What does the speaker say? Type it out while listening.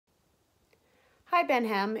Hi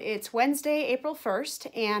Benham, it's Wednesday, April 1st,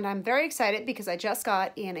 and I'm very excited because I just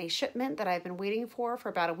got in a shipment that I've been waiting for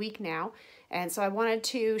about a week now. And so I wanted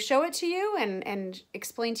to show it to you and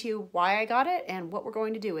explain to you why I got it and what we're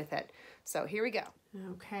going to do with it. So here we go.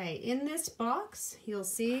 Okay, in this box, you'll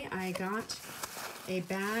see I got a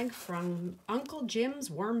bag from Uncle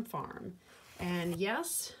Jim's Worm Farm. And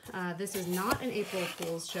yes, this is not an April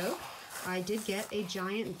Fool's joke. I did get a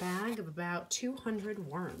giant bag of about 200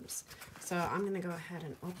 worms. So I'm going to go ahead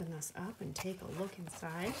and open this up and take a look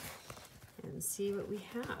inside and see what we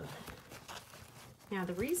have. Now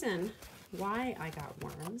the reason why I got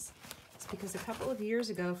worms is because a couple of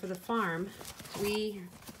years ago for the farm, for the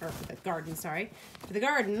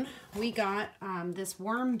garden, we got this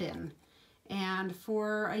worm bin. And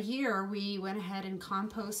for a year, we went ahead and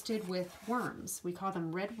composted with worms. We call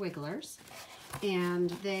them red wigglers. And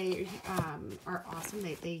they are awesome.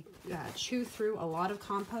 They chew through a lot of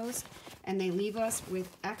compost and they leave us with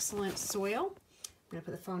excellent soil. I'm gonna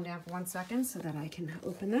put the phone down for 1 second so that I can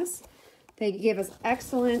open this. They give us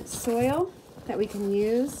excellent soil that we can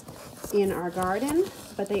use in our garden,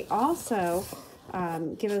 but they also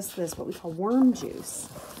give us this, what we call worm juice.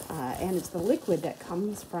 And it's the liquid that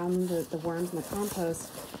comes from the worms and the compost,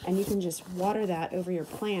 and you can just water that over your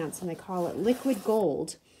plants, and they call it liquid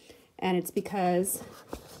gold. And it's because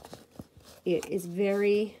it is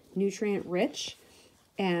very nutrient rich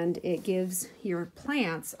and it gives your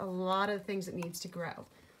plants a lot of things it needs to grow.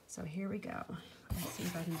 So here we go. Let's see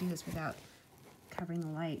if I can do this without covering the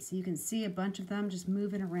light. So you can see a bunch of them just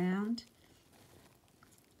moving around.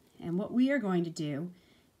 And what we are going to do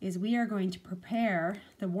is we are going to prepare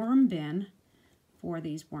the worm bin for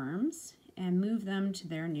these worms and move them to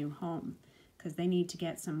their new home, because they need to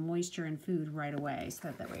get some moisture and food right away,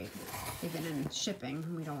 so that way they've been in shipping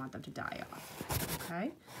and we don't want them to die off.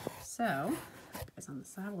 Okay, so it's on the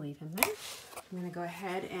side, I'll leave him there. I'm gonna go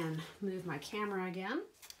ahead and move my camera again.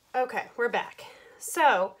 Okay, we're back.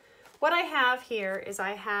 So what I have here is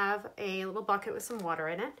I have a little bucket with some water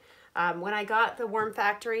in it. When I got the Worm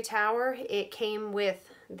Factory tower, it came with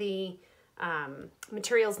the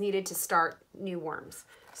materials needed to start new worms.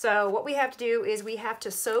 So what we have to do is we have to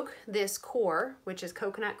soak this core, which is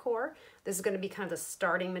coconut core. This is going to be kind of the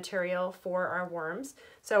starting material for our worms.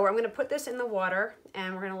 So I'm going to put this in the water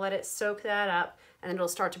and we're going to let it soak that up, and then it'll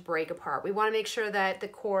start to break apart. We want to make sure that the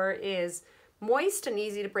core is moist and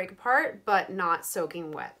easy to break apart, but not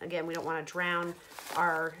soaking wet. Again, we don't want to drown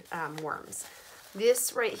our worms.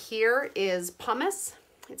 This right here is pumice.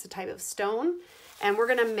 It's a type of stone, and we're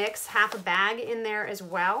going to mix half a bag in there as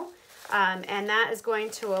well. And that is going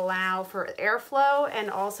to allow for airflow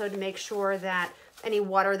and also to make sure that any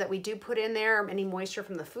water that we do put in there, any moisture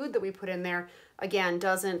from the food that we put in there, again,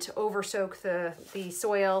 doesn't over soak the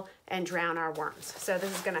soil and drown our worms. So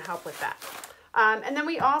this is going to help with that. And then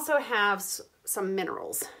we also have some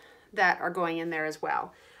minerals that are going in there as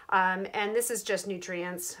well. And this is just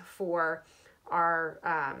nutrients for our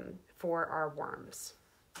worms.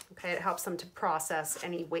 Okay, it helps them to process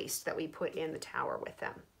any waste that we put in the tower with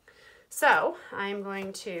them. So I'm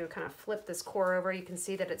going to kind of flip this core over. You can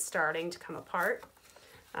see that it's starting to come apart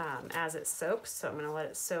as it soaks. So I'm going to let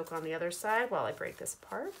it soak on the other side while I break this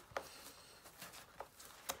apart.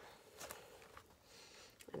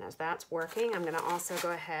 And as that's working, I'm going to also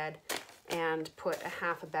go ahead and put a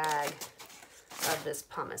half a bag of this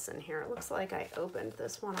pumice in here. It looks like I opened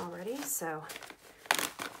this one already, so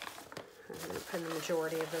I'm going to put in the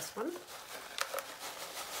majority of this one.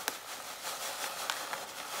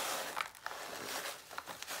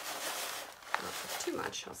 Too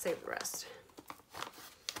much, I'll save the rest.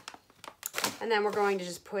 And then we're going to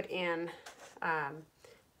just put in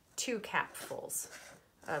 2 capfuls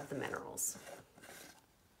of the minerals.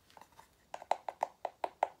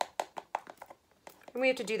 And we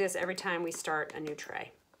have to do this every time we start a new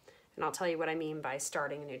tray. And I'll tell you what I mean by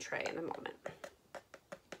starting a new tray in a moment.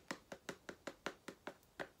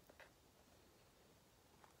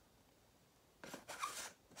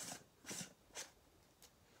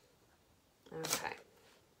 Okay,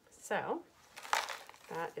 so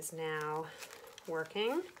that is now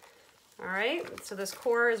working. All right, so this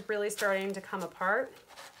core is really starting to come apart.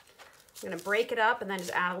 I'm going to break it up and then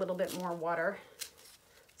just add a little bit more water,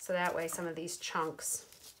 so that way some of these chunks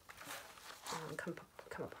come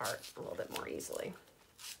apart a little bit more easily.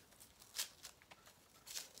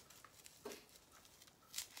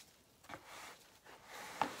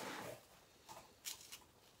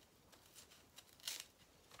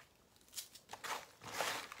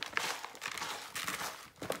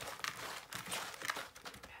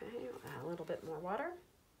 A little bit more water.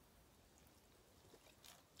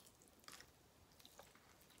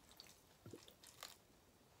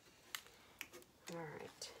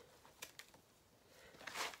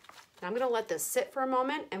 And I'm gonna let this sit for a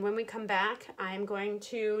moment, and when we come back, I'm going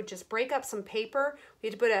to just break up some paper. We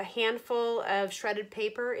have to put a handful of shredded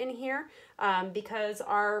paper in here because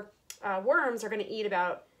our worms are gonna eat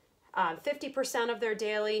about 50% of their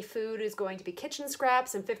daily food is going to be kitchen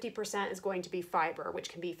scraps, and 50% is going to be fiber, which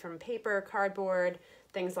can be from paper, cardboard,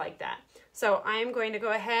 things like that. So I'm going to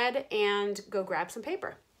go ahead and go grab some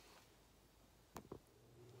paper.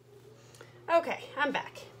 Okay, I'm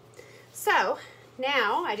back. So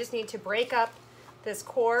now I just need to break up this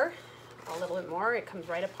core a little bit more. It comes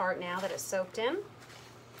right apart now that it's soaked in.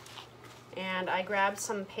 And I grabbed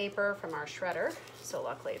some paper from our shredder. So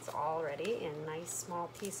luckily it's already in nice small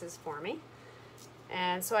pieces for me.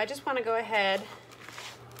 And so I just want to go ahead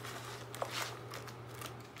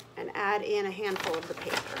and add in a handful of the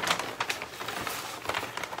paper.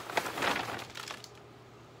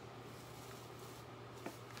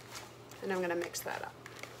 And I'm going to mix that up.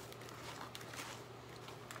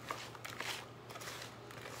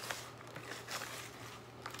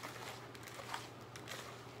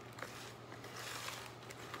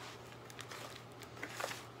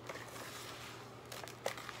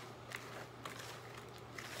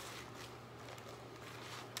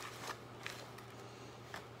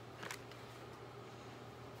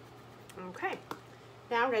 Okay,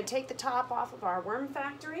 now I'm going to take the top off of our worm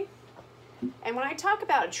factory. And when I talk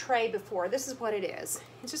about a tray before, this is what it is.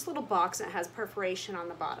 It's just a little box and it has perforation on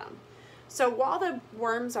the bottom. So while the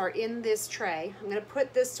worms are in this tray, I'm going to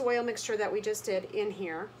put this soil mixture that we just did in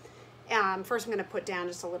here. First I'm going to put down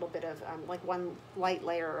just a little bit of like one light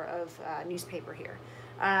layer of newspaper here.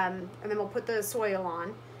 And then we'll put the soil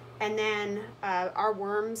on. And then our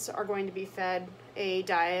worms are going to be fed a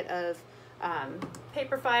diet of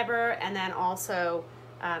paper fiber and then also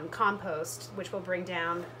compost, which we'll bring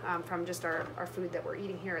down from just our food that we're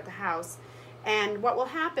eating here at the house. And what will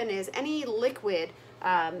happen is any liquid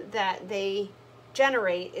that they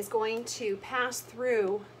generate is going to pass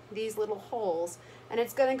through these little holes, and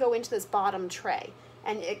it's going to go into this bottom tray,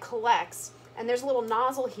 and it collects. And there's a little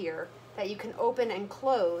nozzle here that you can open and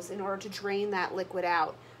close in order to drain that liquid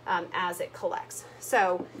out as it collects.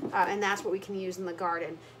 So, and that's what we can use in the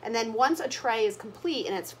garden. And then once a tray is complete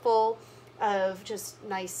and it's full of just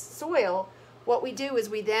nice soil, what we do is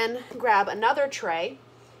we then grab another tray,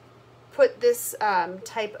 put this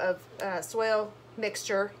type of soil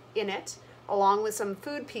mixture in it, along with some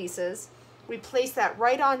food pieces. We place that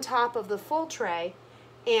right on top of the full tray,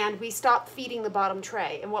 and we stop feeding the bottom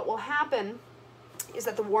tray. And what will happen is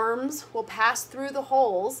that the worms will pass through the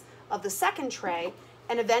holes of the second tray,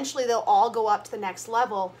 and eventually they'll all go up to the next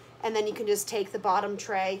level, and then you can just take the bottom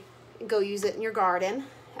tray and go use it in your garden.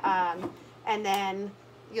 And then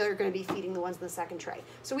you're going to be feeding the ones in the second tray.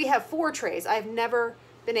 So we have 4 trays. I've never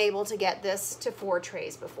been able to get this to 4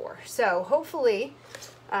 trays before. So hopefully,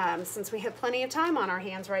 since we have plenty of time on our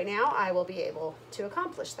hands right now, I will be able to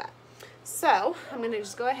accomplish that. So I'm going to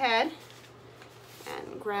just go ahead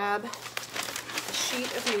and grab a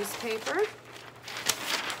sheet of newspaper.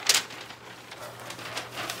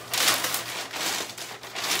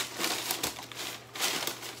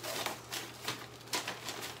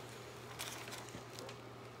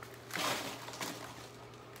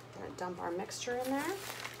 Dump our mixture in there.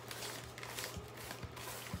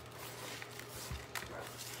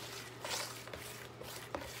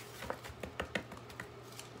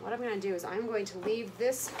 What I'm going to do is I'm going to leave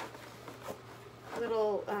this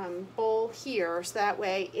little bowl here, so that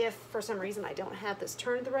way if for some reason I don't have this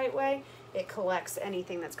turned the right way, it collects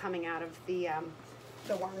anything that's coming out of the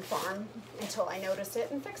worm farm until I notice it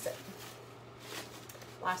and fix it.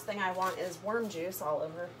 Last thing I want is worm juice all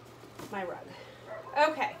over my rug.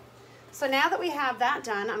 Okay. So now that we have that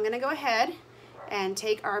done, I'm going to go ahead and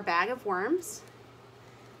take our bag of worms,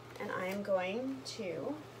 and I'm going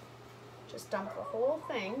to just dump the whole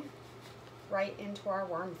thing right into our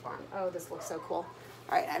worm farm. Oh, this looks so cool.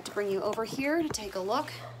 All right, I have to bring you over here to take a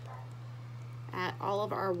look at all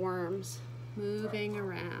of our worms moving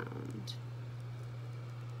around.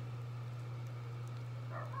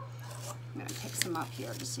 I'm going to pick some up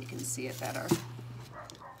here just so you can see it better.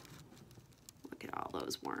 Look at all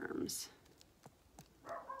those worms.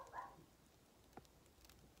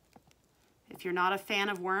 If you're not a fan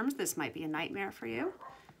of worms, this might be a nightmare for you.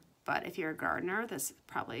 But if you're a gardener, this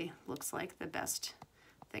probably looks like the best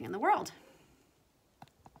thing in the world.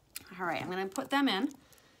 All right, I'm going to put them in.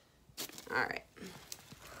 All right.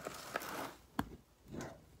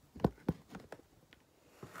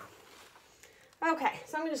 Okay,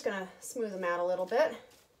 so I'm just going to smooth them out a little bit.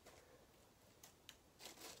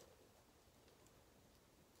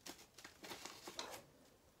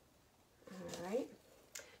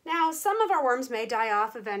 Now, Now, some of our worms may die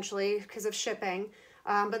off eventually because of shipping,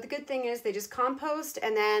 but the good thing is they just compost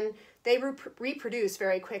and then they reproduce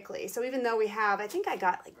very quickly. So even though we have, I think I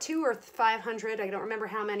got like 200 or 500, I don't remember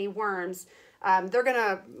how many worms, they're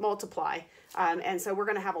gonna multiply. And so we're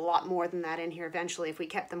gonna have a lot more than that in here eventually if we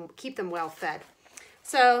keep them well fed.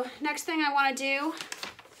 So next thing I wanna do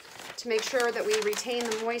to make sure that we retain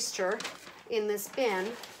the moisture in this bin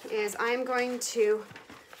is I'm going to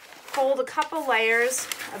fold a couple layers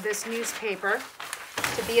of this newspaper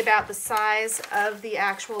to be about the size of the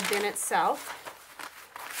actual bin itself.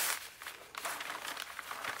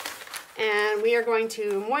 And we are going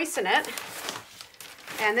to moisten it.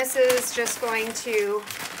 And this is just going to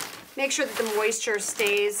make sure that the moisture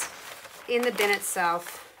stays in the bin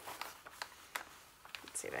itself.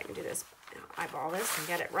 Let's see if I can do this, eyeball this and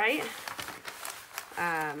get it right.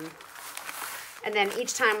 And then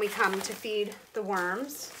each time we come to feed the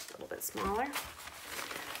worms, a little bit smaller,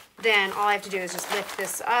 then all I have to do is just lift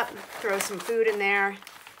this up, throw some food in there,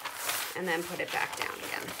 and then put it back down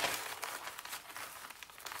again.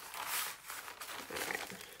 All right.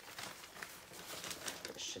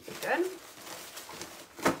 This should be good.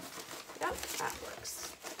 Yep, that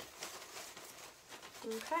works.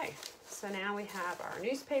 Okay, so now we have our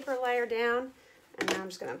newspaper layer down, and now I'm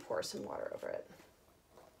just going to pour some water over it.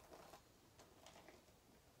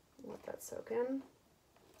 Let that soak in.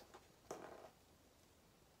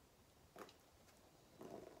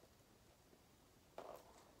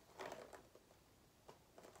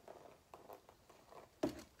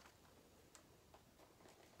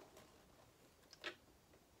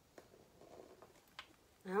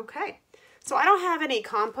 Okay, so I don't have any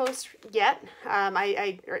compost yet,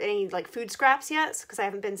 or any like food scraps yet, because I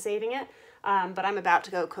haven't been saving it, but I'm about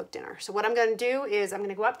to go cook dinner. So what I'm going to do is I'm going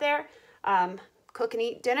to go up there, cook and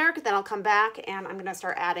eat dinner, then I'll come back and I'm going to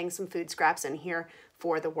start adding some food scraps in here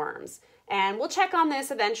for the worms. And we'll check on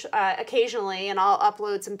this occasionally, and I'll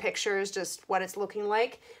upload some pictures, just what it's looking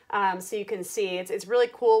like, so you can see. It's really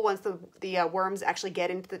cool once the worms actually get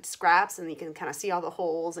into the scraps, and you can kind of see all the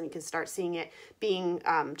holes, and you can start seeing it being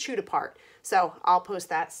chewed apart. So I'll post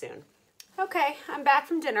that soon. Okay, I'm back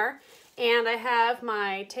from dinner, and I have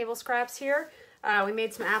my table scraps here. We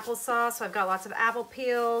made some applesauce, so I've got lots of apple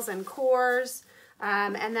peels and cores,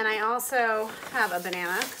 and then I also have a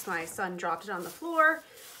banana, because my son dropped it on the floor,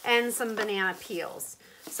 and some banana peels.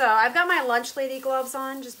 So I've got my lunch lady gloves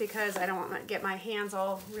on just because I don't want to get my hands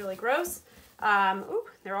all really gross. Ooh,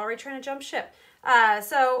 they're already trying to jump ship.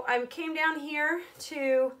 So I came down here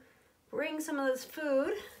to bring some of this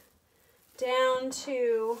food down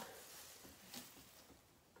to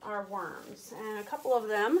our worms. And a couple of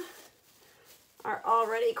them are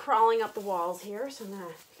already crawling up the walls here, so I'm gonna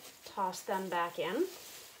toss them back in.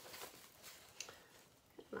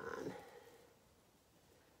 Come on.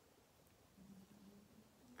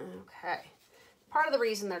 Okay, part of the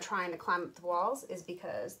reason they're trying to climb up the walls is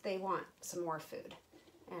because they want some more food,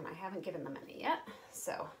 and I haven't given them any yet,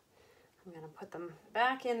 so I'm going to put them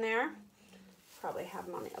back in there. Probably have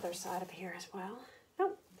them on the other side of here as well.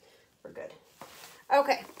 Nope, we're good.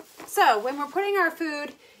 Okay, so when we're putting our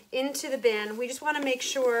food into the bin, we just want to make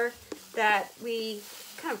sure that we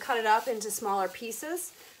kind of cut it up into smaller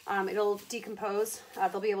pieces. It'll decompose.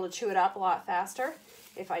 They'll be able to chew it up a lot faster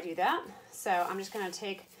if I do that. So I'm just going to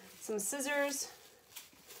take some scissors,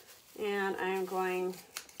 and I'm going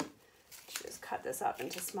to just cut this up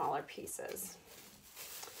into smaller pieces.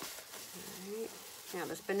 All right. Now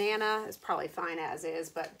this banana is probably fine as is,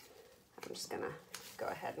 but I'm just going to go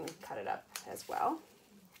ahead and cut it up as well.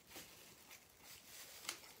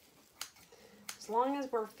 As long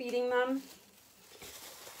as we're feeding them,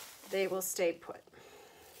 they will stay put.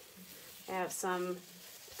 I have some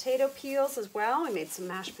potato peels as well. We made some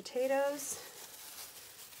mashed potatoes.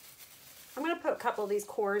 I'm going to put a couple of these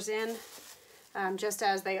cores in just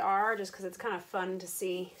as they are, just because it's kind of fun to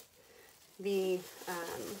see the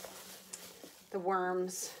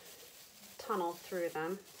worms tunnel through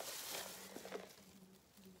them.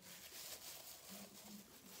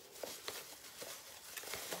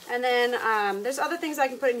 And then there's other things I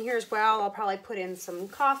can put in here as well. I'll probably put in some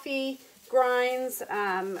coffee grinds.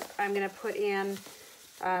 I'm going to put in,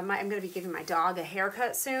 I'm going to be giving my dog a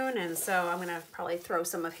haircut soon, and so I'm going to probably throw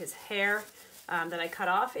some of his hair that I cut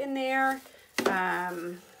off in there.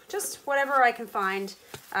 Just whatever I can find.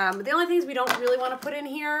 The only things we don't really want to put in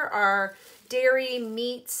here are dairy,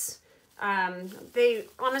 meats.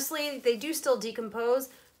 Honestly, they do still decompose,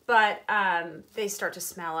 but they start to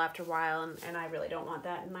smell after a while, and I really don't want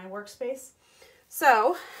that in my workspace.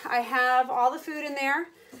 So I have all the food in there.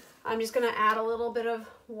 I'm just going to add a little bit of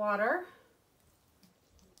water.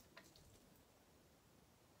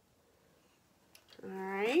 All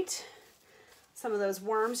right. Some of those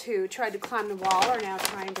worms who tried to climb the wall are now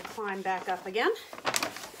trying to climb back up again.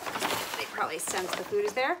 They probably sense the food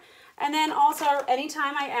is there. And then also,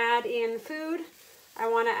 anytime I add in food, I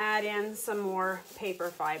want to add in some more paper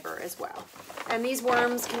fiber as well. And these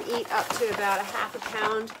worms can eat up to about a half a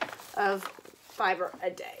pound of fiber a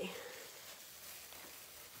day.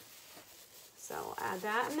 So I'll add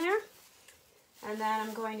that in there. And then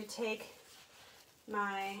I'm going to take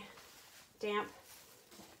my damp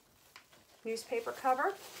newspaper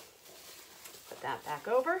cover, put that back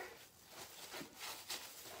over,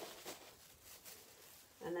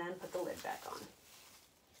 and then put the lid back on.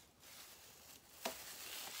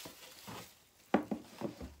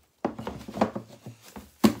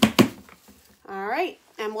 All right,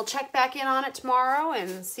 and we'll check back in on it tomorrow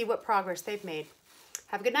and see what progress they've made.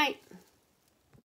 Have a good night.